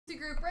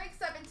Group break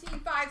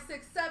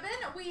 17567.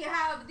 We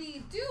have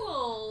the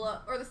dual,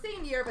 or the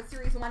same year, but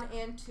series 1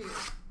 and 2.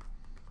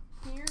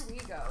 Here we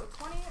go.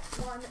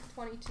 21,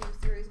 22,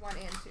 series 1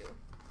 and 2.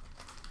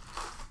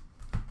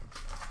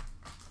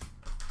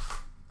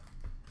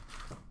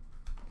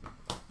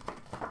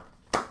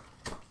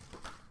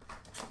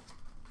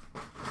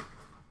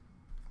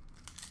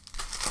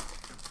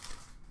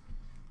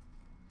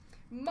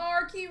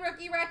 Marquee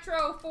Rookie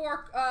Retro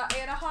for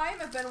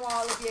Anaheim of Benoit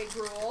Olivier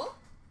Gruel.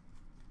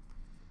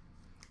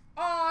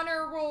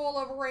 Honor Roll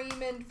of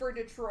Raymond for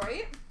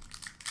Detroit.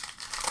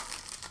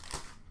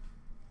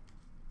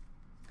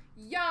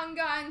 Young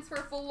Guns for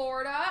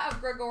Florida of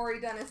Grigory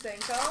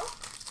Denisenko.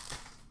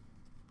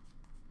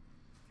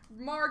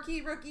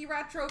 Marquee Rookie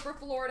Retro for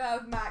Florida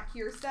of Matt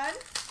Kierstead.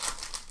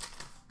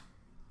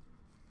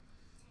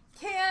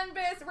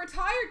 Canvas,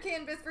 retired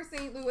canvas for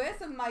St. Louis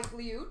of Mike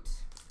Liut.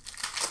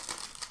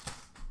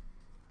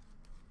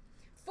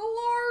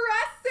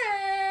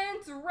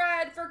 Fluorescent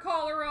red for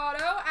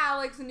Colorado,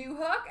 Alex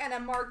Newhook, and a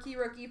marquee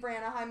rookie for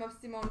Anaheim of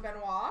Simone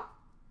Benoit.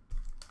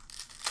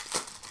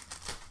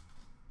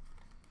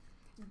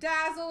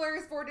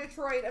 Dazzlers for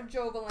Detroit of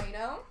Joe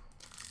Veleno.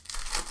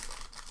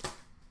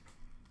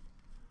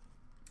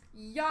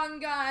 Young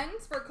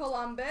Guns for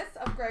Columbus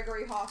of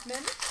Gregory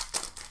Hoffman.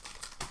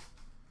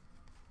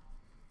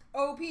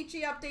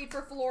 OPG update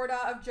for Florida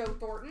of Joe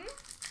Thornton.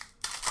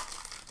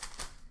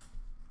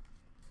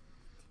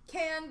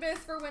 Canvas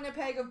for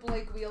Winnipeg of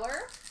Blake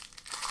Wheeler.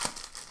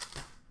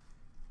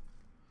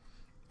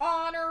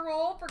 Honor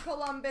Roll for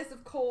Columbus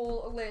of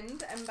Cole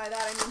Lind, and by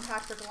that I mean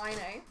Patrick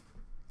Laine.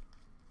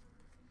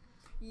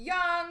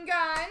 Young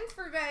Guns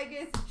for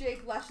Vegas,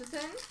 Jake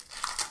Leschyshyn.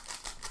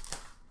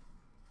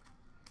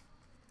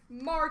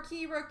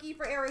 Marquee Rookie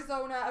for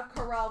Arizona of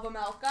Karel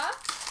Vejmelka.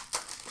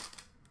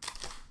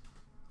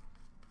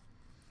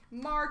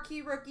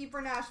 Marquee Rookie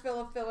for Nashville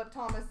of Philip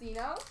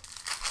Tomasino.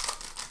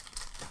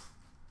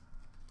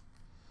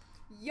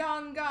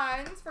 Young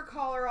Guns for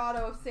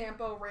Colorado of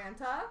Sampo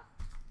Ranta.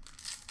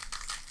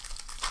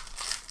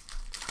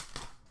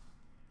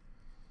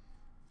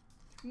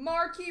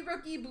 Marquee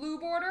Rookie Blue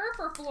Border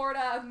for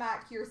Florida of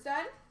Matt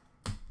Kierstead.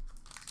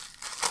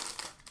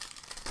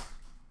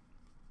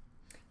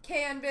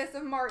 Canvas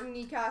of Martin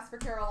Necas for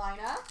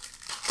Carolina.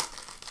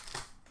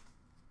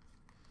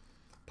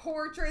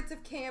 Portraits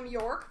of Cam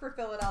York for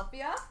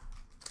Philadelphia.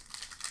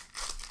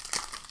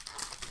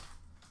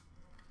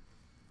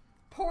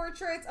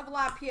 Portraits of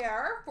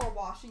Lapierre for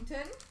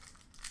Washington.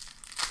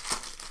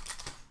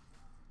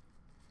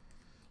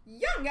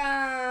 Young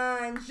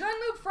Guns.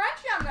 Jean-Luc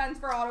French Young Guns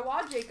for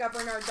Ottawa. Jacob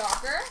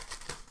Bernard-Docker.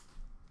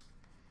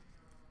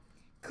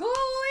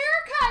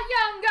 Clear Cut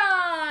Young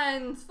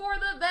Guns for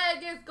the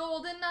Vegas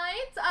Golden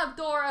Knights of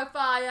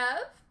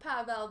Dorofeyev.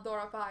 Pavel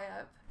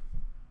Dorofeyev.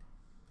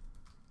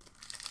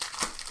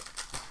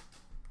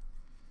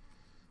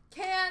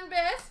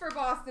 Canvas for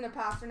Boston of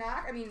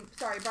Pasternak.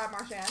 Brad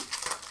Marchand.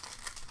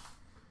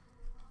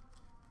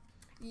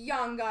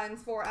 Young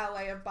Guns for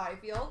LA of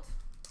Byfield.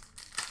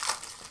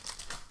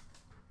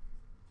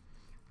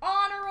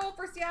 Honor Roll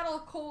for Seattle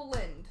of Cole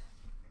Lind.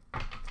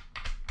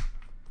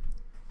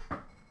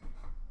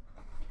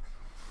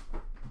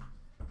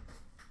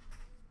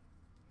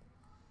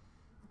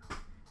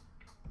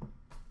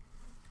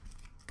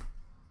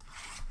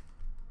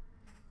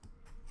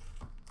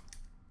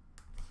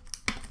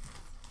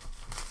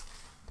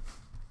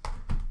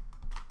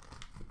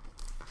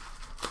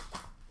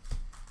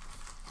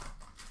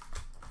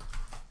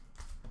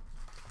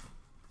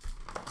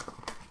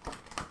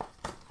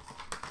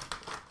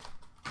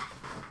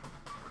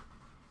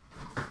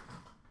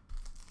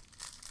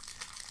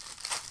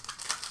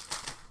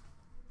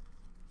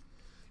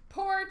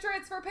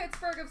 Portraits for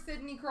Pittsburgh of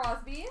Sidney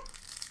Crosby.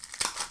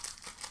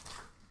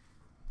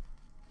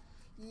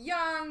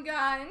 Young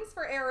Guns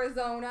for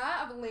Arizona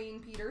of Lane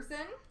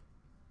Peterson.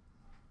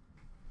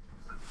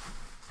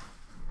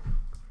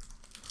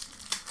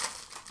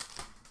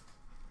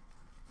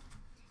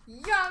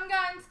 Young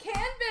Guns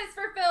Canvas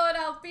for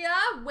Philadelphia,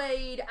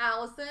 Wade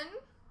Allison.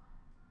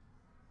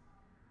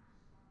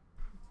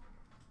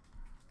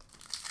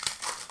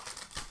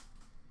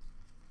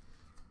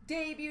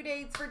 Debut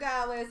dates for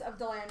Dallas of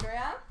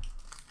Dellandrea.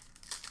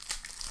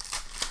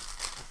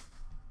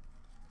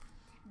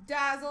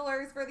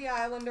 Dazzlers for the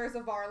Islanders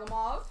of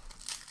Varlamov.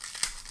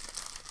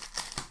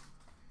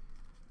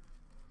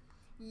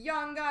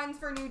 Young Guns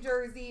for New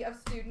Jersey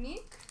of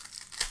Studnik.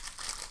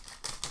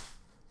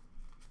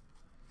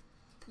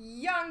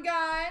 Young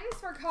Guns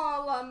for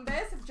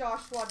Columbus of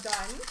Joshua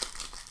Dunn.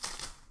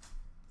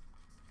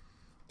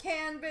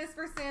 Canvas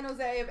for San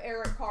Jose of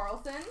Erik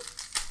Karlsson.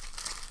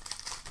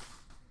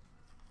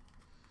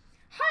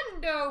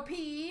 Hundo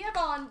P of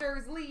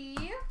Anders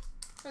Lee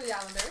for the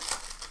Islanders.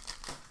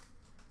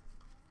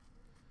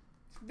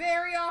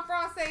 Variant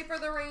Francais for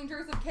the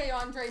Rangers of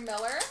K-Andre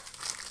Miller.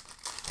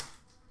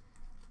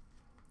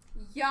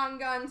 Young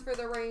Guns for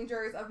the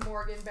Rangers of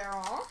Morgan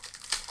Barron.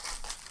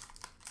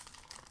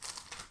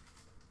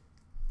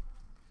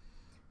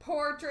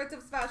 Portraits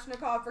of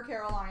Svechnikov for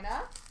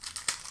Carolina.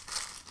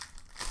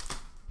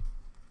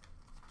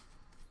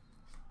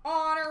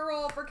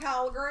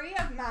 Calgary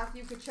of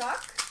Matthew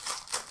Tkachuk.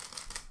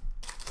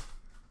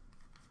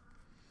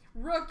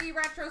 Rookie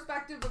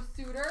retrospective of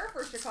Suter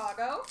for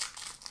Chicago.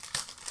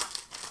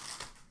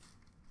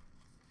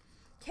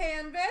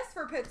 Canvas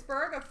for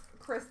Pittsburgh of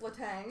Chris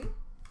Letang.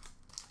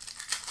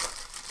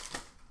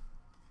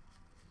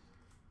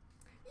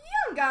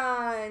 Young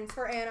Guns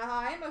for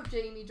Anaheim of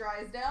Jamie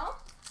Drysdale.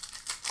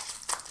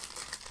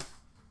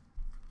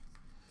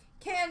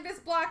 Canvas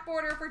black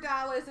border for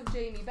Dallas of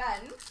Jamie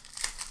Benn.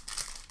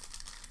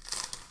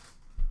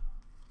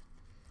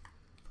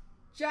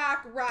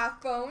 Jack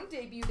Rathbone,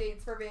 debut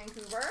dates for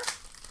Vancouver.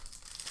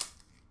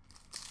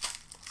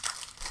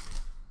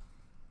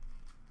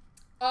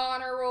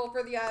 Honor roll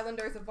for the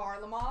Islanders of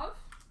Varlamov.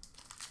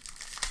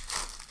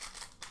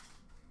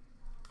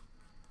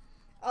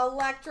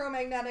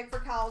 Electromagnetic for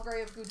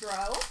Calgary of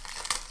Goudreau.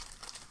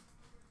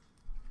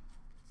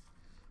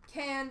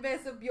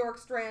 Canvas of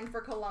Bjorkstrand for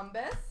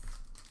Columbus.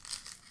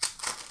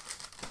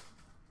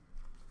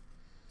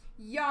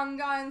 Young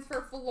Guns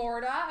for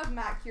Florida of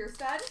Matt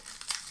Kierstead.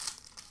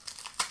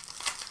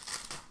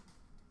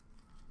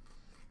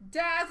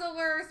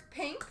 Dazzlers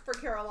Pink for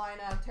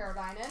Carolina of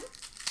Teravainen.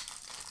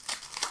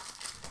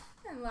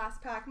 And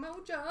last pack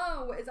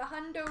mojo is a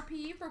Hundo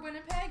P for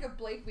Winnipeg of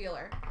Blake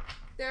Wheeler.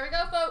 There we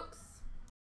go, folks.